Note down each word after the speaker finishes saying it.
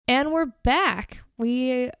And we're back.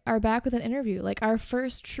 We are back with an interview, like our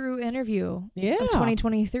first true interview of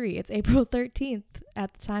 2023. It's April 13th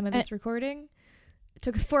at the time of this recording. It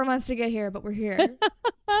took us 4 months to get here, but we're here.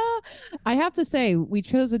 I have to say, we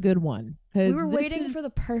chose a good one. We were waiting for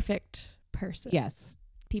the perfect person. Yes.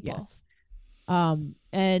 People. Yes. And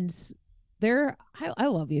I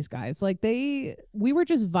love these guys. Like we were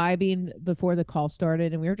just vibing before the call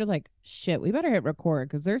started, and we were just like, shit, we better hit record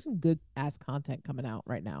because there's some good ass content coming out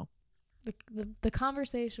right now. The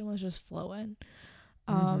conversation was just flowing.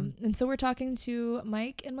 And so we're talking to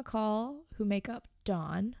Mike and McCall, who make up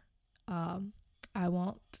Dawn. I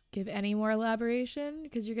won't give any more elaboration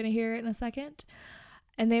because you're going to hear it in a second.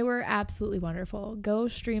 And they were absolutely wonderful. Go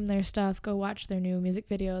stream their stuff. Go watch their new music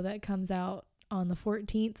video that comes out on the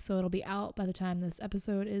 14th, so it'll be out by the time this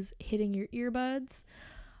episode is hitting your earbuds.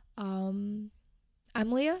 I'm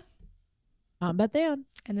Leah. I'm Beth-Ann.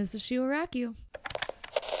 And this is She Will Rock You.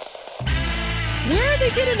 Where are they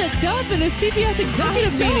getting a dub in a CBS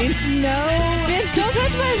executive meeting? No. Bitch, don't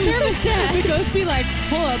touch my thermostat. The ghost be like,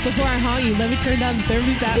 hold up, before I haunt you, let me turn down the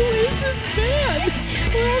thermostat. Who is this band?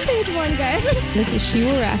 We're on page 1, guys. This is She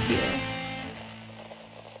Will Rock You.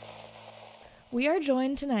 We are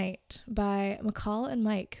joined tonight by McCall and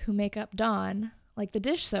Mike, who make up Dawn, like the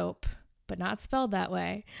dish soap, but not spelled that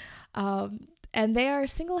way. And they are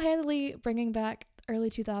single-handedly bringing back early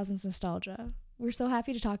 2000s nostalgia. We're so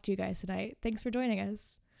happy to talk to you guys tonight. Thanks for joining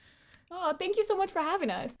us. Oh, thank you so much for having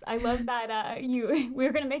us. I love that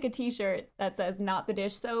we're going to make a t-shirt that says not the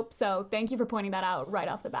dish soap. So thank you for pointing that out right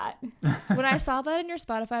off the bat. When I saw that in your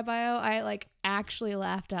Spotify bio, I actually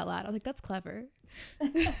laughed out loud. I was like, that's clever.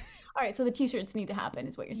 All right, so the t-shirts need to happen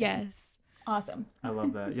is what you're saying. Yes. Awesome. I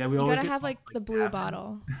love that. Yeah, we you always gotta have the blue davvn.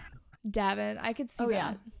 bottle. Davvn. I could see that.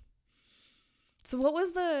 Yeah. So what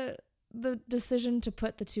was the decision to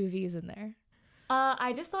put the 2 V's in there?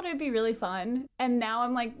 I just thought it'd be really fun. And now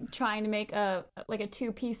I'm trying to make a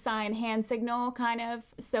 2 peace sign hand signal kind of,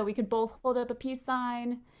 so we could both hold up a peace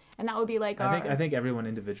sign, and that would be I think everyone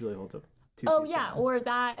individually holds up 2 Oh peace yeah, signs. or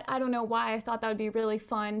that, I don't know why I thought that would be really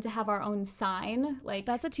fun to have our own sign.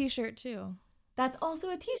 That's a t-shirt too. That's also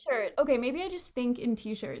a t-shirt. Okay, maybe I just think in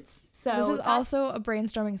t-shirts. So this is also a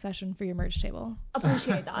brainstorming session for your merch table.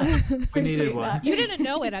 Appreciate that. We needed one. You didn't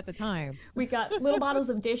know it at the time. We got little bottles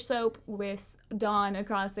of dish soap with Dawn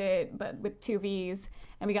across it, but with 2 V's,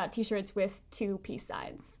 and we got t-shirts with 2 peace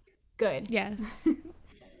signs. Good. Yes.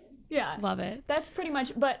 Yeah. Love it. That's pretty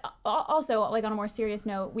much, but also on a more serious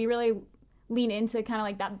note, we really lean into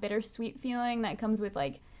kind of that bittersweet feeling that comes with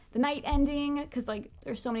the night ending, because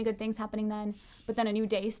there's so many good things happening then, but then a new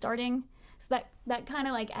day starting. So that kind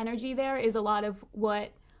of energy there is a lot of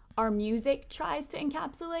what our music tries to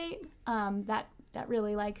encapsulate, that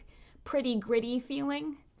really pretty gritty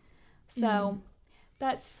feeling. So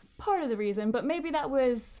that's part of the reason, but maybe that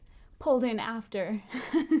was pulled in after.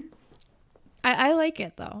 I like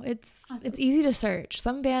it though. It's Awesome. It's easy to search.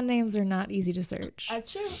 Some band names are not easy to search.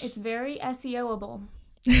 That's true. It's very SEOable.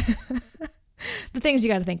 The things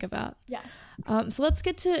you got to think about. Yes. So let's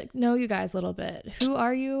get to know you guys a little bit. Who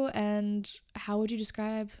are you, and how would you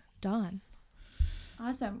describe Dawn?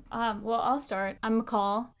 Awesome. Well, I'll start. I'm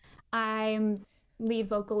McCall. I'm lead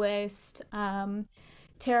vocalist,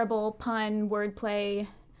 terrible pun wordplay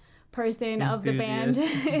person of the band,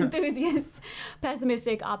 enthusiast,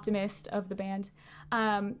 pessimistic optimist of the band.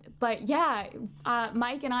 But yeah,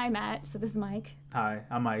 Mike and I met. So this is Mike. Hi,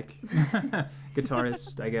 I'm Mike.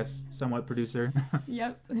 Guitarist, I guess, somewhat producer.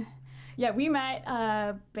 Yep. Yeah, we met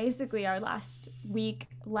basically our last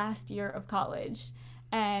year of college,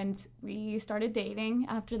 and we started dating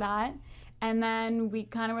after that. And then we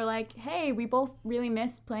kind of were like, hey, we both really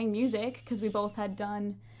miss playing music, because we both had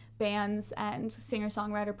done bands and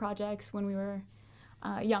singer-songwriter projects when we were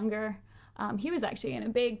younger. He was actually in a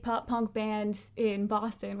big pop-punk band in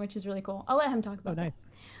Boston, which is really cool. I'll let him talk about that. Nice.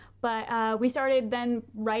 But we started then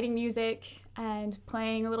writing music and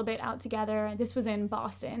playing a little bit out together. This was in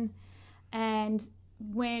Boston. And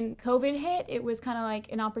when COVID hit, it was kind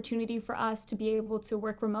of an opportunity for us to be able to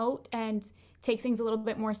work remote and take things a little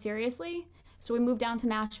bit more seriously. So we moved down to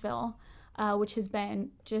Nashville, which has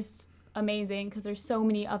been just amazing because there's so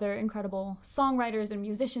many other incredible songwriters and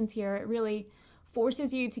musicians here. It really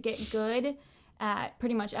forces you to get good at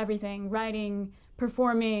pretty much everything: writing,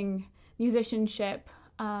 performing, musicianship,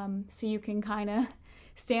 so you can kind of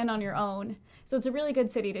stand on your own. So it's a really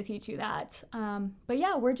good city to teach you that. But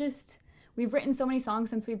yeah, we've written so many songs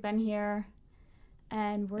since we've been here,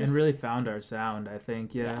 and really found our sound, I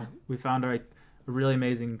think. Yeah. We found our a really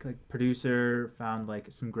amazing producer, found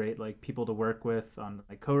some great people to work with on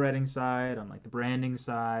co-writing side, on the branding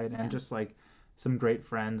side, and just some great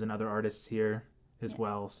friends and other artists here as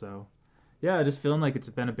well. So yeah, just feeling like it's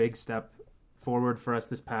been a big step forward for us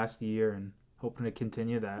this past year and hoping to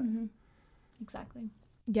continue that. Exactly.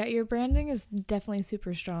 Yeah, your branding is definitely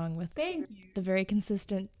super strong with the very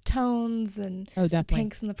consistent tones and the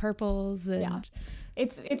pinks and the purples. And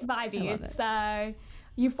it's vibey. It's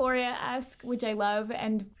Euphoria-esque, which I love.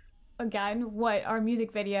 And again, what our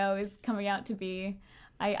music video is coming out to be.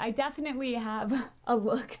 I definitely have a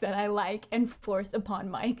look that I like and force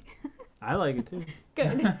upon Mike. I like it too.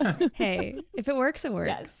 Good. Hey, if it works, it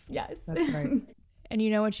works. Yes. That's right. And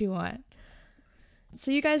you know what you want.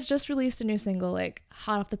 So you guys just released a new single, like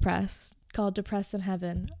hot off the press, called Depressed in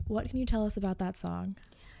Heaven. What can you tell us about that song?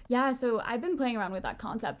 Yeah, so I've been playing around with that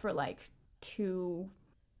concept for like two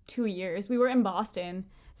years. We were in Boston,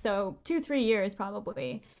 so 2-3 years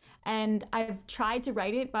probably. And I've tried to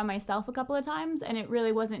write it by myself a couple of times, and it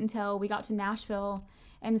really wasn't until we got to Nashville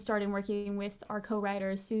and started working with our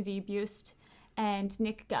co-writers, Susie Bust and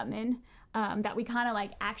Nick Gutman, that we kind of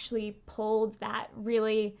like actually pulled that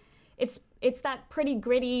really, it's that pretty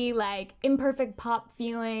gritty, like imperfect pop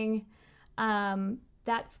feeling.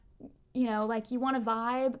 That's, you know, like you want to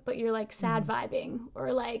vibe, but you're like sad vibing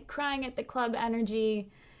or like crying at the club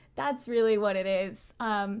energy. That's really what it is.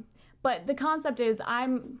 But the concept is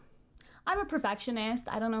I'm a perfectionist.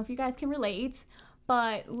 I don't know if you guys can relate,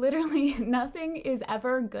 but literally nothing is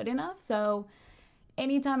ever good enough. So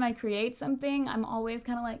anytime I create something, I'm always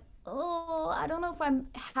kind of like, oh, I don't know if I'm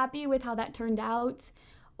happy with how that turned out.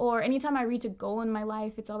 Or anytime I reach a goal in my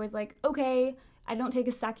life, it's always like, okay, I don't take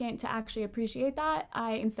a second to actually appreciate that.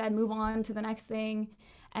 I instead move on to the next thing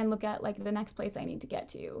and look at like the next place I need to get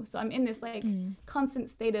to. So I'm in this like constant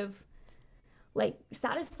state of like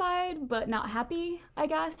satisfied but not happy, I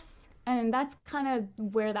guess. And that's kind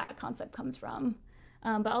of where that concept comes from.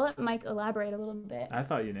 But I'll let Mike elaborate a little bit. I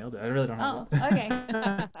thought you nailed it. I really don't have it.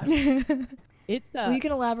 Okay. It's well, you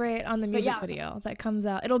can elaborate on the music video that comes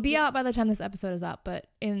out. It'll be out by the time this episode is up, but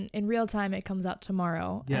in real time it comes out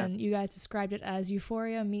tomorrow. Yes. And you guys described it as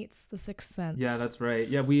Euphoria meets The Sixth Sense. Yeah, that's right.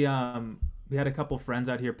 Yeah, we had a couple friends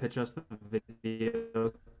out here pitch us the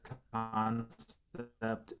video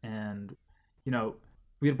concept, and you know,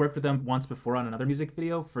 we had worked with them once before on another music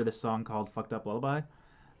video for this song called Fucked Up Lullaby.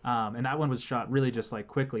 And that one was shot really just like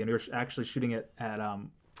quickly, and we were actually shooting it at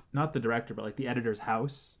not the director but like the editor's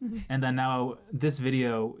house. And then now this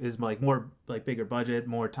video is like more like bigger budget,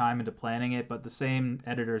 more time into planning it, but the same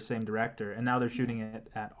editor, same director, and now they're shooting it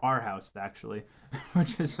at our house actually,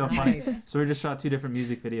 which is so funny. So we just shot 2 different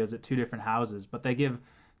music videos at 2 different houses, but they give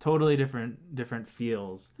totally different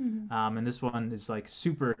feels. And this one is like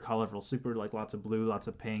super colorful, super like lots of blue, lots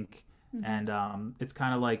of pink, and it's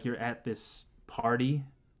kind of like you're at this party.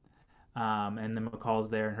 And then McCall's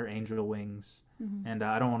there in her angel wings, and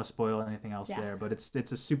I don't want to spoil anything else there, but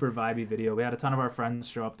it's a super vibey video. We had a ton of our friends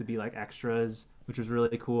show up to be like extras, which was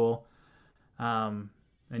really cool. And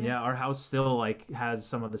our house still like has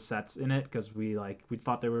some of the sets in it because we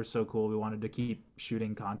thought they were so cool. We wanted to keep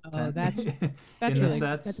shooting content. Oh, that's in really the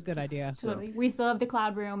sets. that's a good idea. So. We still have the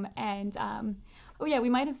cloud room, and we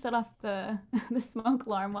might have set off the smoke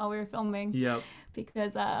alarm while we were filming. Yep.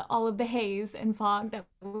 Because all of the haze and fog that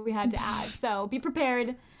we had to add. So be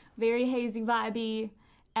prepared. Very hazy, vibey,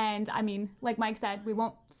 and I mean, like Mike said, we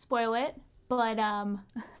won't spoil it, but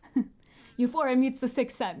Euphoria meets The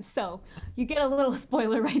Sixth Sense, so you get a little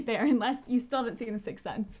spoiler right there, unless you still haven't seen The Sixth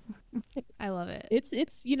Sense. I love it. It's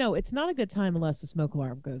it's not a good time unless the smoke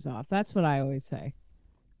alarm goes off. That's what I always say.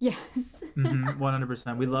 Yes.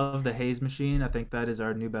 100%. We love the haze machine. I think that is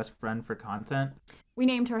our new best friend for content. We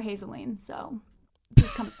named her Hazeline, so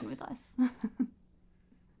she's coming with us.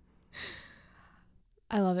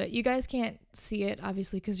 I love it. You guys can't see it,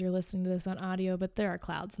 obviously, because you're listening to this on audio, but there are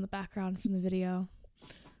clouds in the background from the video.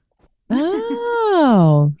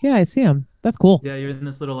 Oh, yeah, I see them. That's cool. Yeah, you're in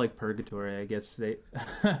this little like purgatory, I guess,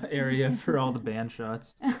 area for all the band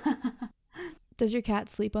shots. Does your cat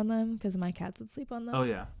sleep on them? Because my cats would sleep on them. Oh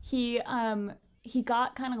yeah. He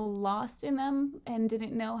got kind of lost in them and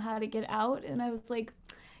didn't know how to get out, and I was like,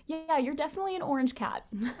 yeah, you're definitely an orange cat.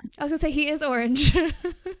 I was gonna say he is orange.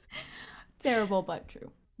 Terrible, but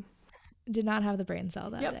true. Did not have the brain cell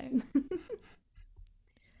that day.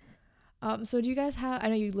 So do you guys have, I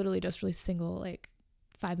know you literally just released a single like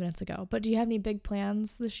 5 minutes ago, but do you have any big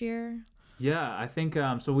plans this year? Yeah, I think,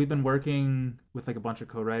 so we've been working with like a bunch of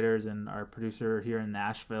co-writers and our producer here in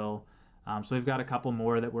Nashville. So we've got a couple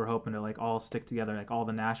more that we're hoping to like all stick together, like all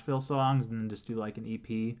the Nashville songs, and then just do like an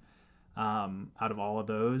EP out of all of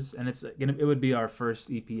those. And it would be our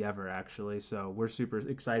first EP ever actually. So we're super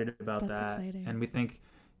excited about That's that. exciting. And we think,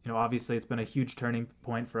 obviously it's been a huge turning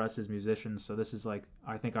point for us as musicians. So this is like,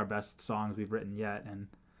 I think, our best songs we've written yet. And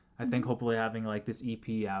I think hopefully having like this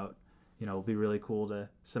EP out, will be really cool to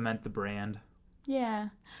cement the brand. Yeah.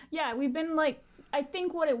 Yeah, we've been like, I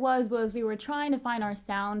think what it was we were trying to find our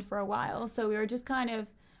sound for a while. So we were just kind of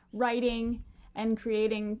writing and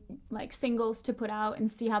creating like singles to put out and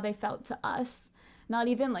see how they felt to us. Not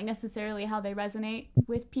even like necessarily how they resonate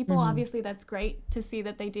with people. Obviously that's great to see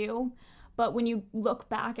that they do. But when you look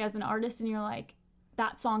back as an artist and you're like,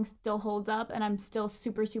 that song still holds up and I'm still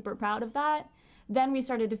super, super proud of that, then we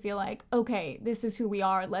started to feel like, okay, this is who we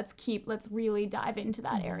are. Let's really dive into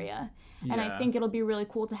that area. Yeah. And I think it'll be really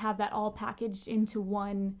cool to have that all packaged into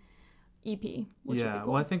one EP, which would be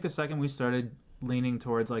cool. Well, I think the second we started leaning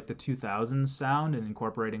towards like the 2000s sound and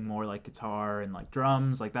incorporating more like guitar and like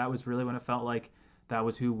drums, like that was really when it felt like that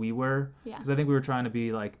was who we were. Because I think we were trying to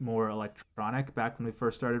be like more electronic back when we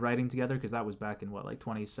first started writing together, because that was back in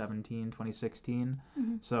 2017, 2016.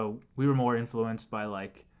 So we were more influenced by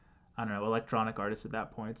like, I don't know, electronic artists at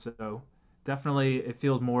that point. So definitely it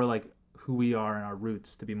feels more like who we are and our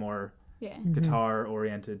roots to be more guitar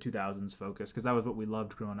oriented, 2000s focused, because that was what we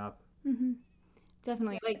loved growing up.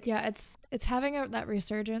 Definitely. Like, yeah, it's having that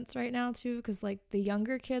resurgence right now too, because like the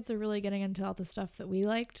younger kids are really getting into all the stuff that we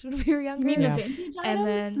liked when we were younger. You mean the vintage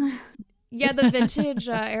items? And then the vintage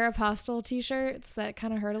Aeropostale t-shirts that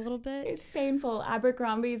kind of hurt a little bit. It's painful.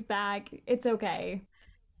 Abercrombie's back. It's okay.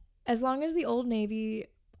 As long as the Old Navy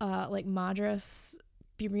like Madras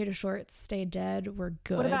Bermuda shorts stay dead, we're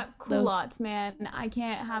good. What about culottes, man? I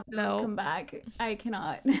can't have those come back. I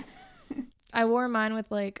cannot. I wore mine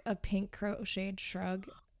with like a pink crocheted shrug.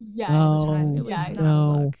 Yes. Oh, it was not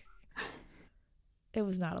a look. It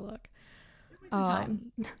was not a look. It was a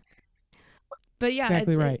time. But yeah,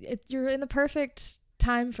 exactly right. You're in the perfect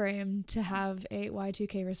time frame to have a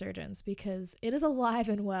Y2K resurgence, because it is alive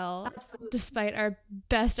and well. Absolutely. Despite our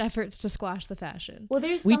best efforts to squash the fashion. Well,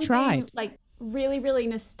 there's something like really, really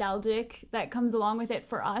nostalgic that comes along with it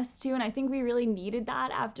for us too, and I think we really needed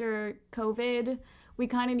that after COVID. We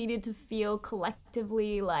kind of needed to feel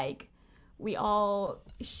collectively like we all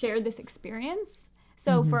shared this experience.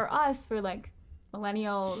 So for us, for like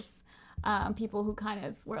millennials, people who kind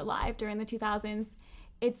of were alive during the 2000s,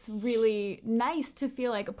 it's really nice to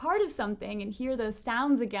feel like a part of something and hear those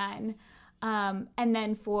sounds again. And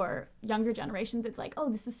then for younger generations, it's like, oh,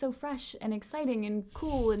 this is so fresh and exciting and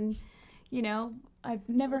cool. And, I've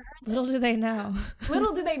never heard Little do they know.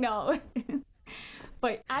 Little do they know.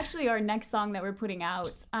 But actually, our next song that we're putting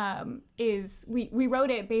out is, we wrote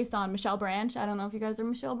it based on Michelle Branch. I don't know if you guys are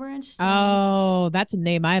Michelle Branch. Oh, that's a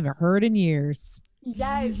name I haven't heard in years.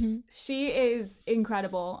 Yes, she is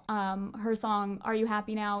incredible. Her song, Are You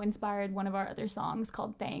Happy Now, inspired one of our other songs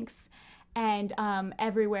called Thanks. And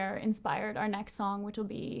Everywhere inspired our next song, which will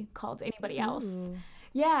be called Anybody Else. Ooh.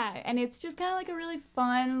 Yeah, and it's just kind of like a really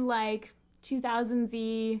fun, like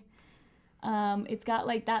 2000s-y. It's got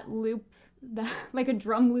like that loop, like a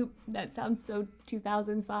drum loop that sounds so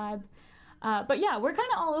 2000s vibe. But yeah, we're kind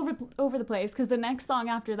of all over the place, because the next song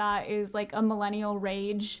after that is like a millennial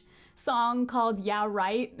rage song called Yeah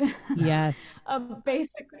Right. Yes.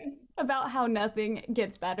 Basically about how nothing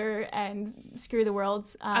gets better and screw the world.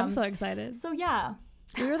 I'm so excited. So yeah.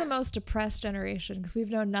 We were the most depressed generation because we've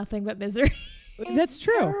known nothing but misery. That's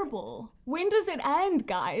true. Terrible. When does it end,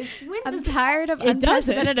 guys? I'm tired of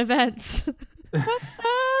unprecedented events.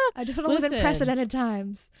 I just want to live in precedented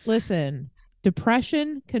times. Listen,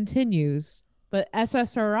 depression continues, but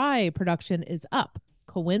SSRI production is up.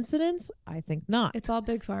 Coincidence? I think not. It's all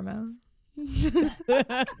big pharma.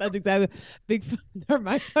 That's exactly big. Never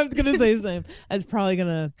mind. I was gonna say the same. I was probably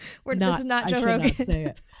gonna. This is not Joe Rogan. Not say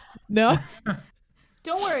it. No.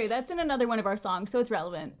 Don't worry, that's in another one of our songs, so it's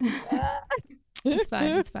relevant. It's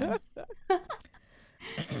fine. It's fine.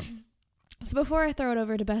 So before I throw it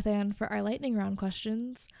over to Beth Ann for our lightning round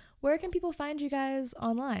questions, where can people find you guys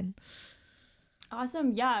online?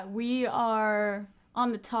 Awesome. Yeah, we are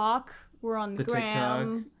on the Talk. We're on the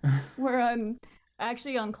Gram. We're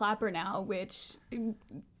actually on Clapper now, which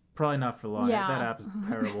probably not for long. Yeah. That app is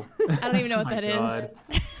terrible. I don't even know what that is.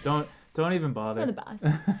 Don't even bother. It's for the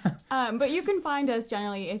best. But you can find us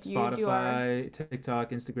generally if you Spotify, do our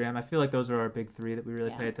TikTok, Instagram. I feel like those are our big three that we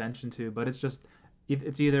really pay attention to. But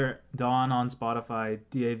it's either Dawn on Spotify,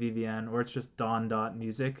 davvn, or it's just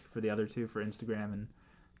dawn.music for the other two, for Instagram and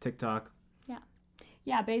TikTok.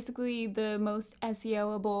 Yeah, basically the most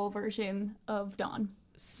SEO-able version of Dawn.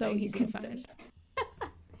 So easy to find.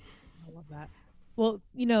 I love that. Well,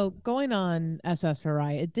 going on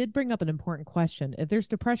SSRI, it did bring up an important question. If there's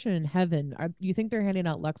depression in heaven, do you think they're handing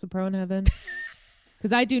out Lexapro in heaven?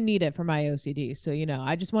 because I do need it for my OCD. So,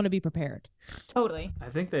 I just want to be prepared. Totally. I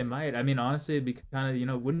think they might. I mean, honestly, it'd be kind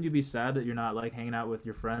of, wouldn't you be sad that you're not like hanging out with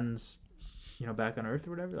your friends, back on Earth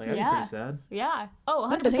or whatever? Like, I'd be pretty sad. Yeah. Oh,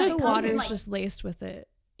 100%. I think the It comes in, water's like, just laced with it.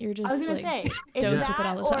 You're just I was gonna say dose with it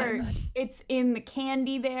all the time. or it's in the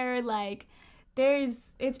candy there. Like,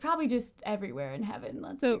 it's probably just everywhere in heaven.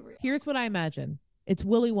 Let's be real. Here's what I imagine: it's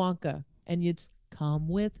Willy Wonka, and it's come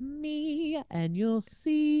with me, and you'll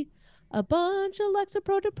see a bunch of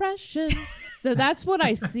Lexapro depression. So that's what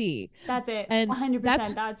I see. That's it. And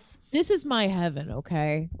 100%. This is my heaven.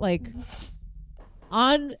 Okay, like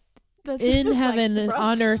in That's heaven,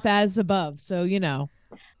 on earth as above. So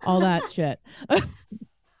all that shit.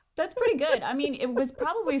 That's pretty good. I mean, it was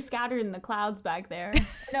probably scattered in the clouds back there.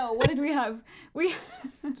 No, what did we have? We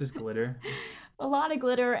just glitter. A lot of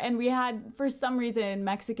glitter, and we had, for some reason,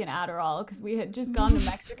 Mexican Adderall because we had just gone to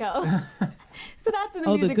Mexico. So that's in the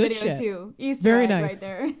music good video shit. Too. Easter Very egg nice. right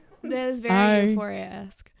there. That is very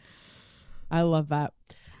Euphoria-esque. I love that.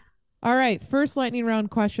 All right, first lightning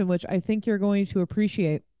round question, which I think you're going to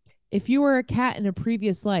appreciate. If you were a cat in a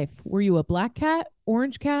previous life, were you a black cat,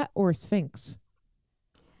 orange cat, or a sphinx?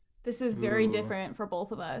 This is very different for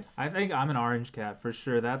both of us. I think I'm an orange cat for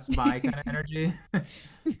sure. That's my kind of energy. I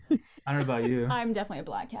don't know about you. I'm definitely a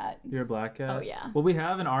black cat. You're a black cat? Oh, yeah. Well, we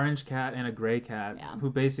have an orange cat and a gray cat Yeah.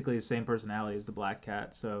 who basically is the same personality as the black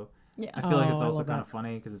cat. So Yeah. I feel like it's I also love kind that. of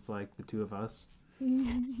funny because it's like the two of us.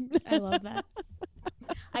 I love that.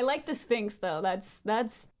 I like the Sphinx though.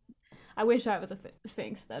 That's. I wish I was a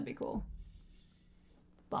Sphinx. That'd be cool.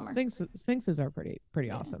 Bummer. Sphinxes are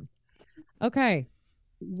pretty awesome. Okay.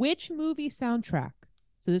 Which movie soundtrack?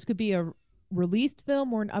 So this could be a released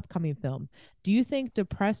film or an upcoming film. Do you think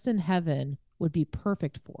Depressed in Heaven would be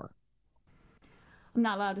perfect for? I'm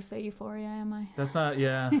not allowed to say Euphoria, am I? That's not,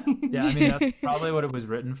 yeah. Yeah, I mean, that's probably what it was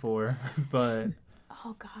written for, but...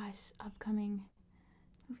 Oh gosh, upcoming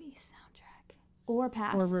movie soundtrack or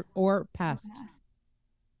past Or past.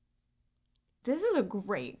 This is a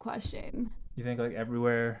great question. You think like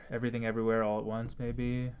everything everywhere all at once,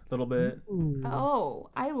 maybe a little bit? Ooh. Oh,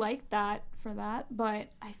 I like that for that, but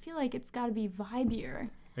I feel like it's got to be vibier.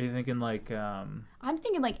 Are you thinking like I'm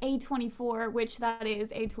thinking like A24, which that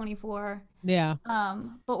is A24. Yeah.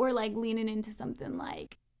 But we're like leaning into something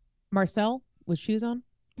like Marcel with shoes on?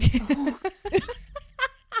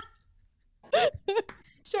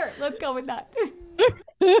 Sure, let's go with that.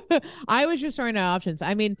 I was just throwing out options.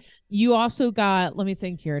 I mean, you also got, let me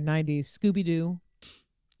think here, 90s Scooby-Doo,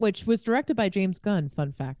 which was directed by James Gunn,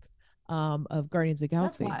 fun fact, of Guardians of the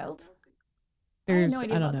That's Galaxy. wild. There's, I had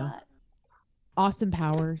no idea I don't about know, that. Austin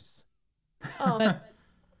Powers. Oh,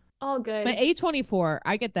 all good. But A24,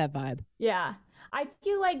 I get that vibe. Yeah. I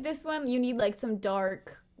feel like this one you need like some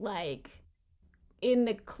dark, like in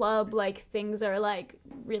the club, like things are like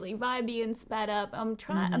really vibey and sped up.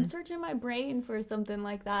 I'm searching my brain for something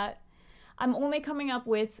like that. I'm only coming up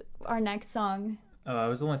with our next song. Oh, I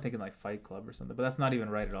was only thinking like Fight Club or something, but that's not even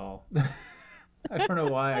right at all. I don't know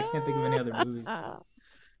why. I can't think of any other movies.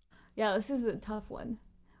 Yeah, this is a tough one.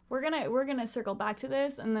 We're gonna circle back to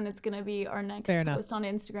this, and then it's gonna be our next Fair enough. post on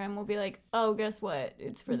Instagram. We'll be like, oh, guess what?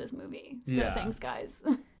 It's for this movie. So Yeah. thanks, guys.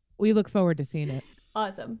 We look forward to seeing it.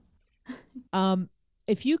 Awesome.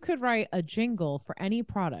 If you could write a jingle for any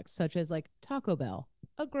product, such as like Taco Bell,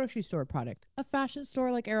 a grocery store product, a fashion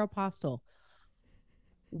store like Aeropostale,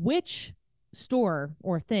 which store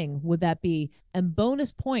or thing would that be? And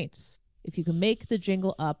bonus points if you can make the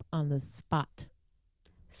jingle up on the spot.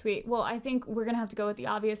 Sweet. Well, I think we're gonna have to go with the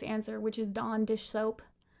obvious answer, which is Dawn dish soap.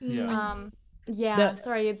 Yeah. Yeah.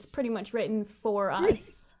 Sorry, it's pretty much written for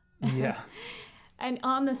us. Yeah. And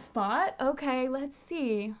on the spot, okay, let's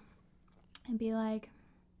see. And be like,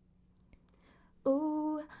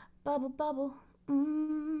 ooh, bubble, bubble,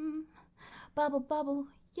 bubble, bubble,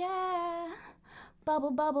 yeah,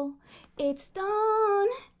 bubble, bubble. It's Dawn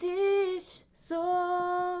dish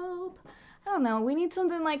soap. I don't know. We need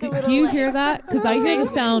something like a little. Do you like, hear that? Because I hear the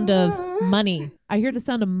sound of money. I hear the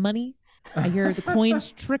sound of money. I hear the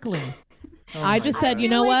coins trickling. Oh I my just God. said, you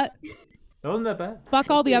know like- what? That wasn't that bad. Fuck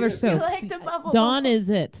all the other I soaps. like the bubble. Dawn bubble. is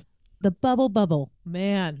it. The bubble bubble.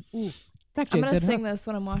 Man. Ooh. It's I'm actually a gonna good sing hook. this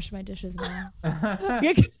when I'm washing my dishes now.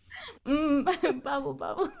 Bubble,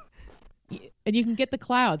 bubble. And you can get the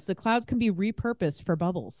clouds. The clouds can be repurposed for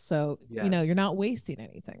bubbles. So, Yes. you're not wasting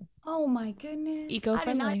anything. Oh my goodness. I did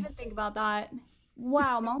Eco-friendly. not even think about that.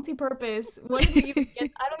 Wow, multi-purpose. What did we even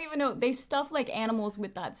get? I don't even know. They stuff like animals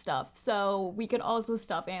with that stuff. So we could also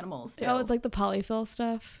stuff animals too. Oh, it's like the polyfill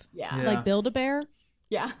stuff. yeah. Yeah. Like Build-A-Bear.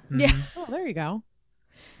 Yeah. Yeah. Oh, there you go.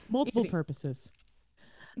 Multiple Easy. purposes.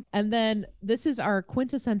 And then this is our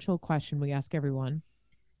quintessential question we ask everyone.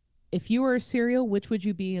 if you were a cereal, which would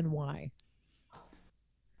you be and why?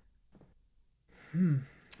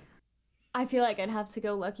 I feel like I'd have to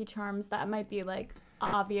go Lucky Charms. That might be like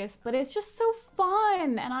obvious, but it's just so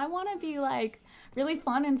fun, and I want to be like really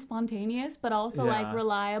fun and spontaneous, but also like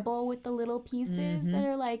reliable with the little pieces that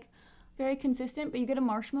are like very consistent. But you get a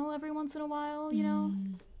marshmallow every once in a while, you know.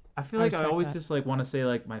 I feel like I always just like want to say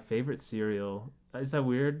like my favorite cereal. Is that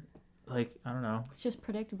weird? Like, I don't know. It's just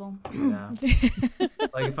predictable. Yeah.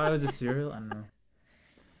 Like if I was a cereal, I don't know.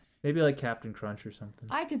 Maybe like Captain Crunch or something.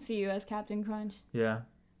 I could see you as Captain Crunch. Yeah.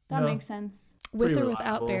 That makes sense. With Pretty or without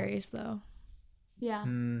reliable. berries, though. Yeah.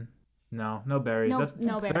 No berries.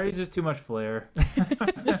 No berries. Berries is too much flair. He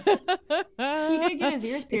did get his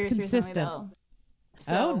ears pierced recently, consistent. though.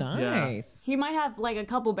 Oh, So nice. he might have like a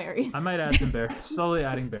couple berries. I might add some berries. Slowly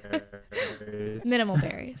adding berries. Minimal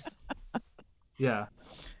berries. Yeah.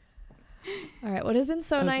 All right. Well, it has been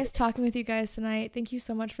so nice talking with you guys tonight. Thank you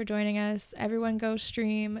so much for joining us. Everyone go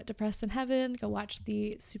stream Depressed in Heaven. Go watch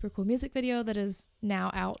the super cool music video that is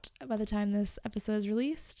now out by the time this episode is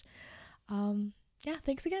released. Yeah,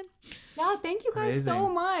 thanks again. Yeah, thank you guys so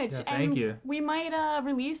Amazing. much. Yeah, and thank you. we might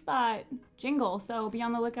release that jingle, so be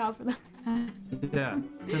on the lookout for that. Yeah.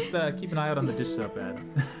 Just keep an eye out on the dish soap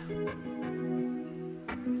ads.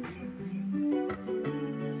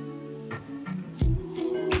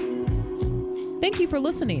 Thank you for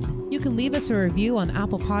listening. You can leave us a review on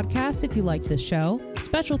Apple Podcasts if you like this show.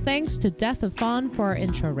 Special thanks to Death of Fawn for our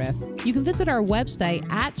intro riff. You can visit our website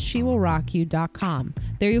at shewillrockyou.com.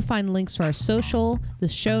 There you'll find links to our social, the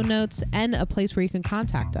show notes, and a place where you can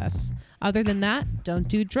contact us. Other than that, don't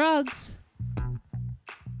do drugs.